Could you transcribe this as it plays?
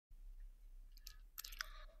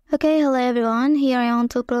Okay, hello everyone. Here I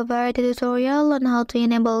want to provide a tutorial on how to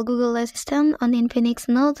enable Google Assistant on Infinix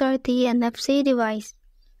Note 30 NFC device.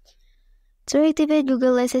 To activate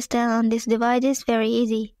Google Assistant on this device is very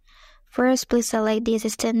easy. First, please select the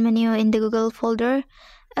Assistant menu in the Google folder.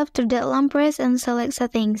 After that, long press and select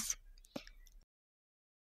Settings.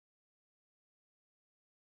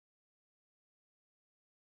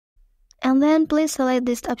 And then please select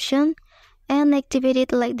this option and activate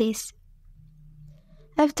it like this.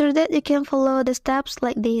 After that, you can follow the steps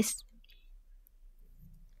like this.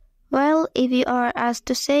 Well, if you are asked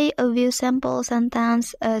to say a view sample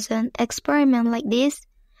sentence as an experiment like this,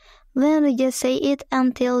 then we just say it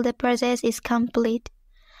until the process is complete.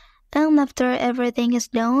 And after everything is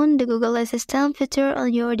done, the Google Assistant feature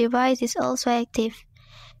on your device is also active.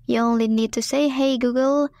 You only need to say, "Hey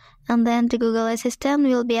Google," and then the Google Assistant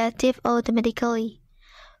will be active automatically.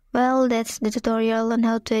 Well, that's the tutorial on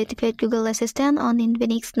how to activate Google Assistant on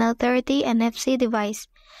Infinix Note 30 NFC device.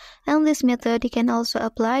 And this method you can also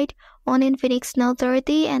apply on Infinix Note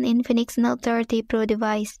 30 and Infinix Note 30 Pro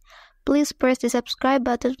device. Please press the subscribe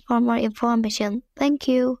button for more information. Thank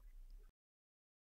you.